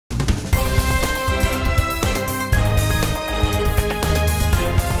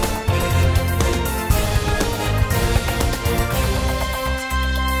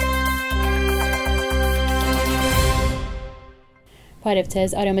Բարև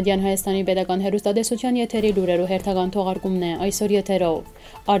ձեզ, Արեւմտեան Հայաստանի պետական հեռուստատեսության եթերի լուրերու հերթական թողարկումն է այսօր եթերով։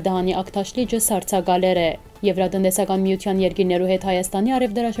 Արդահանի Աքթաշ լիճը սառցակալեր է, Եվրոպա միության երկիրներու հետ Հայաստանի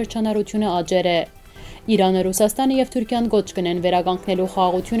առեւտրաշրջանառութիւնը աճեր է։ Իրանը, Ռուսաստանը եւ Թիւրքիան գոչ կնեն վերականգնելու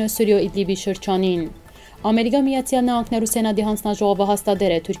խաղաղութիւնը Սուրիոյ Իդլիբի շրջանին։ ԱՄՆ Սենատի յանձնաժողովը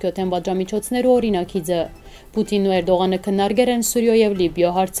հաստատեր է Թիւրքիոյ պատժամիջոցներու օրինագիծը։ Պուտինն ու Էրդողանը քննարկեր են Սուրիոյ եւ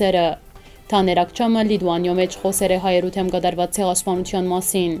Լիբիոյ հարցերը։ Աքչամը Լիտուանիոյ մեջ խոսեր է հայերու թեմ կատարված ցեղասպանության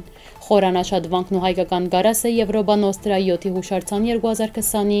մասին։ Խորանաշատվանքն ու հայկական գարասը Եվրոպա Նոստրա 7-ի հուշարձան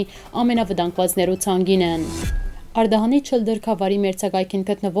 2020-ի ամենավտանգվածներու ցանգին են։ Արդահանի չլդրքավարի մերձակայքին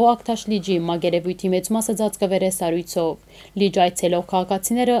գտնվող Աքթաշ լիճի մագերևույթի մեծ մասը ծածկվել է սառույցով։ Լիճ այցելող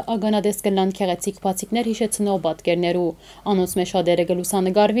քաղաքացիները ագանադես կլան քեղեցիկ բացիկներ հիշեցնող պատկերներու։ Անոնց մեջ շատերը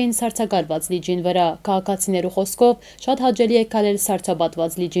կլուսանգարվին սառցակալված լիջին վրա։ Քաղաքացիներու խոսքով շատ հաճելի է քալել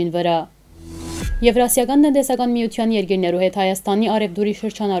սառցապատված լիջին վրա։ Եվրասիական տնտեսական միության երկիրներու հետ Հայաստանի արևդուրի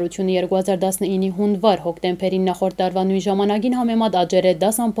շրջանառութիւնը 2019-ի հունվար-հոկտեմբերին նախորդ տարվա նույն ժամանակին համեմատ աճեր է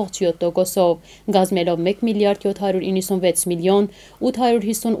 10.7%-ով, գազմելով 1 միլիարդ 796 միլիոն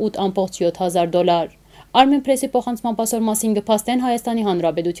 858.7 հազար դոլար։ Armen Press-ի փոխանցման պասոր մասին կփաստեն Հայաստանի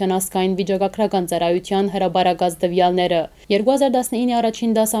Հանրապետության ազգային վիճակագրական ծառայության հրաբարակած տվյալները։ 2019-ի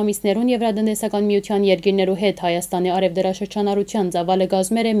առաջին 10 ամիսներուն Եվրոպական միության երկիրներու հետ Հայաստանի առևտրաշրջանառության ծավալը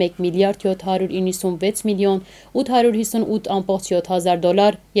կազմեր է 1 միլիարդ 796 միլիոն 858.7 հազար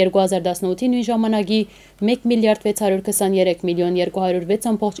դոլար, 2018-ի նույն ժամանակի 1 միլիարդ 623 միլիոն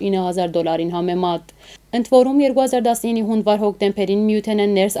 206.9 հազար դոլարին համեմատ։ Ընդ որում 2019-ի հունվար-հոկտեմբերին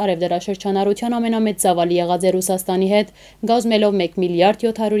միութենեն ներս առևտրաշրջանառության ամենամեծ ծավալը եղած է Ռուսաստանի հետ, գազմելով 1 միլիարդ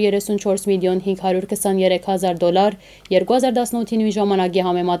 734 միլիոն 523 հազար դոլար, 2018-ի նույն ժամանակի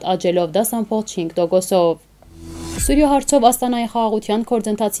համեմատ աճելով 10.5%-ով։ Սուրիո հարցով Աստանայի խաղաղության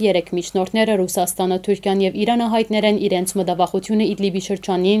գործընթացի 3 միջնորդները Ռուսաստանը, Թիւրքիան եւ Իրանը հայտնել են իրենց մտավախությունը Իդլիբի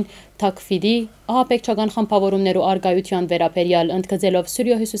շրջանին Թաքֆիրի ահաբեկչական խմբավորումներու արգայության վերաբերյալ, ընդգծելով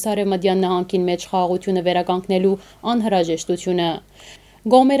Սուրիո հյուսիսարևմտյան նահանգին մեջ խաղաղութիւնը վերականգնելու անհրաժեշտությունը։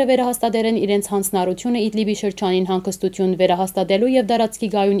 Գոմերը վերահաստատել են իրենց հանձնառությունը Իդլիբի շրջանին հանգստություն վերահաստատելու եւ դարածքի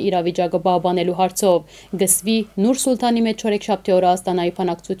գայուն իրավիճակը պահպանելու հարցով։ Գսվի Նուր Սուլթանի մեջ չորեքշաբթի օրը Աստանայի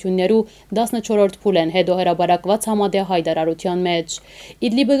բանակցություններու 14-րդ փուլ են հետո հրաբարակված համատեղ հայտարարության մեջ։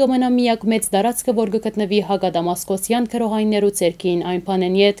 Իդլիբը կմնա միակ մեծ դարածքը, որ կգտնվի հակադամասկոսյան քրոհայիններու ցերքին, այն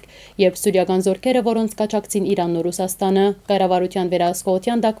բանեն յետք, երբ սուրիական զորքերը, որոնց կաչակցին Իրանն ու Ռուսաստանը, կառավարության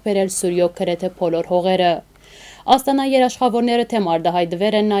վերահսկողության տակ բերել Սուրիո գրեթե բոլոր հողերը։ Աստանայի երաշխավորները թեմ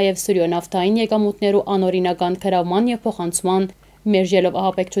արդահայտվել են նաև Սուրիո նավթային եկամուտներու անօրինական գրավման եւ փոխանցման, մերժելով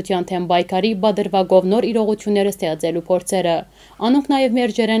ահաբեկչության թեմ պայքարի բادرվագով նոր իրողությունները ստեղծելու փորձերը։ Անոնք նաև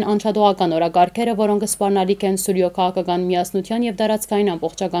մերժել են անչափողական օրակարգերը, որոնք սպառնալիք են Սուրիո քաղաքական միասնության եւ դարածքային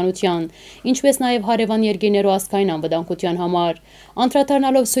ամբողջականության, ինչպես նաև հարևան երկիրներու ազգային անվտանգության համար։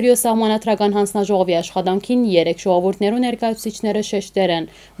 Անդրադառնալով Սուրիո սահմանադրական հանձնաժողովի աշխատանքին 3 ժողովուրդներու ներկայացուցիչները շեշտել են,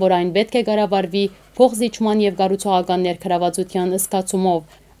 որ այն պետք է կառավարվի փոխզիջման եւ կառուցողական ներգրավվածության զգացումով,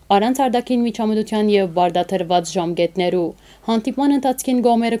 առանց արտաքին միջամտության եւ բարդաթրված ժամկետներու։ Հանդիպման ընթացքին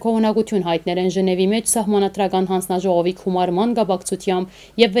գոմերը քողունակություն հայտնել են Ժնևի մեջ սահմանադրական հանձնաժողովի խումարման կապակցությամբ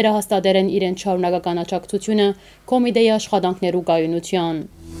եւ վերահաստատել են իրենց շարունակական աջակցությունը կոմիտեի աշխատանքներու կայունության։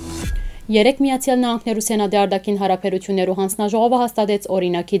 3 Միացյալ Նահանգներու Սենատի արտաքին հարաբերություններու հանձնաժողովը հաստատեց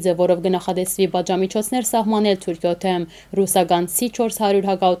օրինագիծը, որով կնախադեсվի պատժամիջոցներ սահմանել Թիւրքիոյ թեմ ռուսական C-400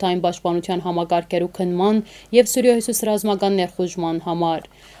 հակաօդային պաշտպանության համակարգերու քննման եւ Սուրիո հյուսիս ռազմական ներխուժման համար։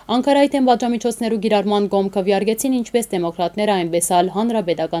 Անկարայի թեմ պատժամիջոցներու գիրառման կողմ քվեարկեցին ինչպես դեմոկրատները, այնպես էլ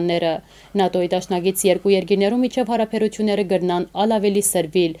հանրապետականները։ ՆԱՏՕ-ի դաշնակից երկու երկիրներու միջև հարաբերությունները կգրնան ավելի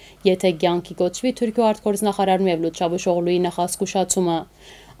սրվիլ, եթե կյանքի կոչվի Թիւրքիո արտգործնախարար Մևլութ նախազգուշացումը։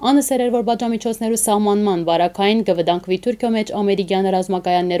 Անսեր էր, որ պատժամիջոցներու սահմանման վարակային կվտանգվի Թիւրքիո մեջ ամերիկյան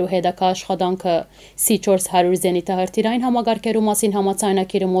ռազմակայաններու հետագա աշխատանքը։ C-400 զենիթահրթիռային համակարգերու մասին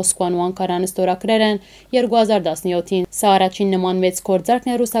համաձայնագիրը Մոսկվան ու Անկարան ստորագրել են 2017-ին։ Սա առաջին նման մեծ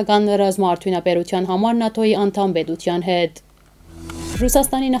գործարքն է ռուսական ռազմաարդյունաբերության համար ՆԱՏՕ-ի անդամ պետության հետ։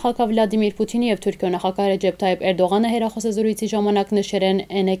 Ռուսաստանի նախագահ Վլադիմիր Պուտինի եւ Թիւրքիո նախագահ Ռեջեփ Թայիփ Էրդողանը հերախոսազրույցի ժամանակ նշել են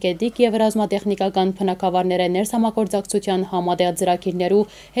էներգետիկ եւ ռազմատեխնիկական բնագավառները ներս համագործակցության համատեղ ծրագիրներու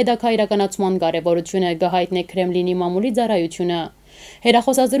հետագա իրականացման կարեւորությունը, գահայտնե Կրեմլինի մամուլի ծառայությունը։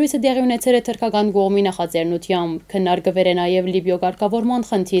 Հերախոսազրույցը տեղի ունեցել է թրքական կողմի նախաձեռնությամբ, քննարկվել է նաև Լիբիո կարգավորման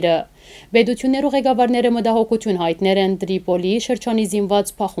խնդիրը։ Պետություններու ղեկավարները մտահոգություն հայտնել են Տրիպոլիի շրջանի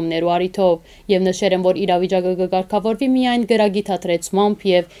զինված փախումներու առիթով եւ նշել են, որ իրավիճակը կկարգավորվի միայն գրագի թատրեցմամբ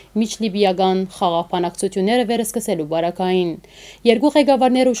եւ միջլիբիական խաղաղ բանակցությունները վերսկսելու բարակային։ Երկու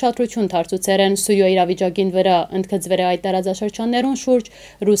ղեկավարները ուշադրություն դարձուցել են Սուրիո իրավիճակին վրա, ընդգծվել է այդ տարածաշրջաններուն շուրջ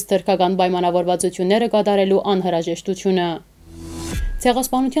ռուս թրքական պայմանավորվածությունները կատարելու անհրաժեշտությունը։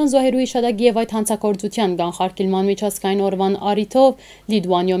 Ցեղասպանության զոհերու հիշադակի եւ այդ հանցագործության կանխարգելման միջազգային օրվան առիթով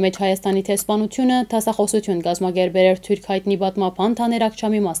Լիտուանիոյ մեջ Հայաստանի տեսփանությունը դասախոսություն կազմակերպել էր Թիւրքիոյի պատմապան Թաներ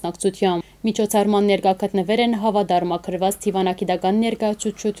Աքչամի մասնակցությամբ։ Միջոցառման ներկա գտնվել են հավադարմակրված դիվանագիտական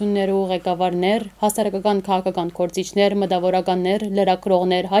ներկայացուցչություններու ղեկավարներ, հասարակական քաղաքական գործիչներ, մտավորականներ,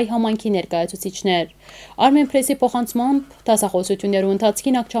 լրագրողներ, հայ համայնքի ներկայացուցիչներ։ Armenpress-ի փոխանցմամբ դասախոսություններու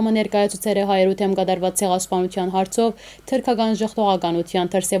ընթացքին Աքչամը ներկայացուցել է հայերու դեմ կատարված ցեղասպանության հարցով թրքական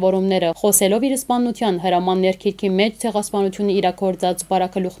ժխտողականության դրսևորումները, խոսելով իր սպանության հրաման ներքիրքի մեջ ցեղասպանությունը իրագործած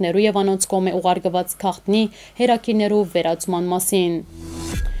բարակլուխներու եւ անոնց կողմէ ուղարկված քաղտնի երկիրներու վերացման մասին։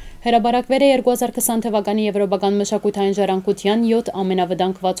 Հրաբարակվել է 2020 թվականի Եվրոպական մշակութային ժառանգության 7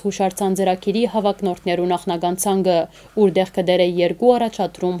 ամենավտանգված հուշարձանձրակիրի հավակնորդներու նախնական ցանկը, ուրդեղ կդեր է 2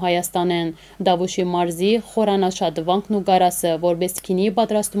 առաջադրում Հայաստանեն՝ Դավուշի մարզի, Խորանաշատ վանքն ու Գարասը, որպես քինի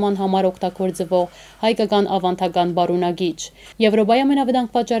պատրաստման համար օգտագործվող հայկական ավանդական բարունագիչ։ Եվրոպայի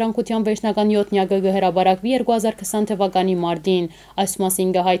ամենավտանգված ժառանգության վերջնական 7-նյակը կհրաբարակվի 2020 թվականի մարտին, այս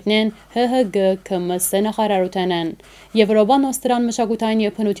մասին կհայտնեն ՀՀԳ-ՔՄՍ նախարարութենեն։ Եվրոպա Նոստրան մշակութային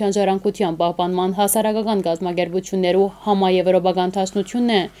եւ բնության ժառանգության պահպանման հասարակական կազմակերպություններու համաեվրոպական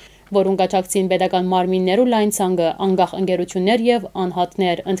դաշնությունն է, որուն կաջակցին պետական մարմիններու լայն ցանկը, անկախ ընկերություններ եւ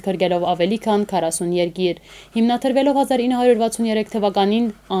անհատներ, ընդգրկելով ավելի քան 40 երկիր։ Հիմնադրվելով 1963 թվականին,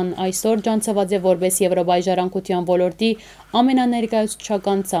 ան այսօր ջանցված է որպես Եվրոպայի ժառանգության ոլորտի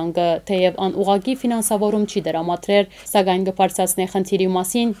ամենաներկայացուցչական ցանկը, թեև ան ուղղակի ֆինանսավորում չի դրամատրել, սակայն կբարձրացնե խնդիրի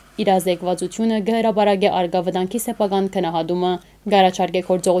մասին իր ազդեցությունը կհրաբարակի արգա վտանգի սեփական քննադատումը, գարաչարկե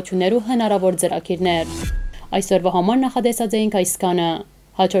գործողություններու հնարավոր ծրագիրներ։ Այսօրվա համար նախադեսած էինք այսքանը։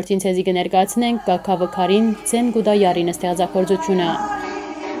 Հաջորդին ցեզի կներկայացնենք Կաքավքարին Ցեն Գուդայարին ստեղծագործությունը։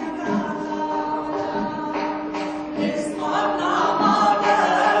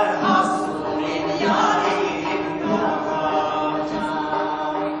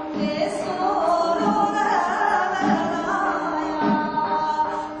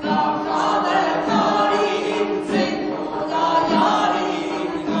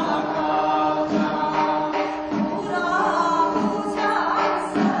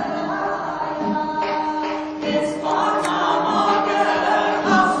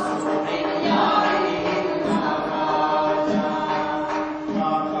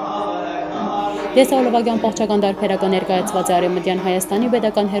 Դեսալովագյան պահճական դարբերակը ներկայացված է Արեւմտեան Հայաստանի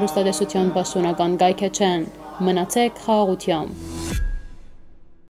պետական հեռուստատեսության պաշտոնական կայքեչեն։ Մնացեք խաղաղությամբ։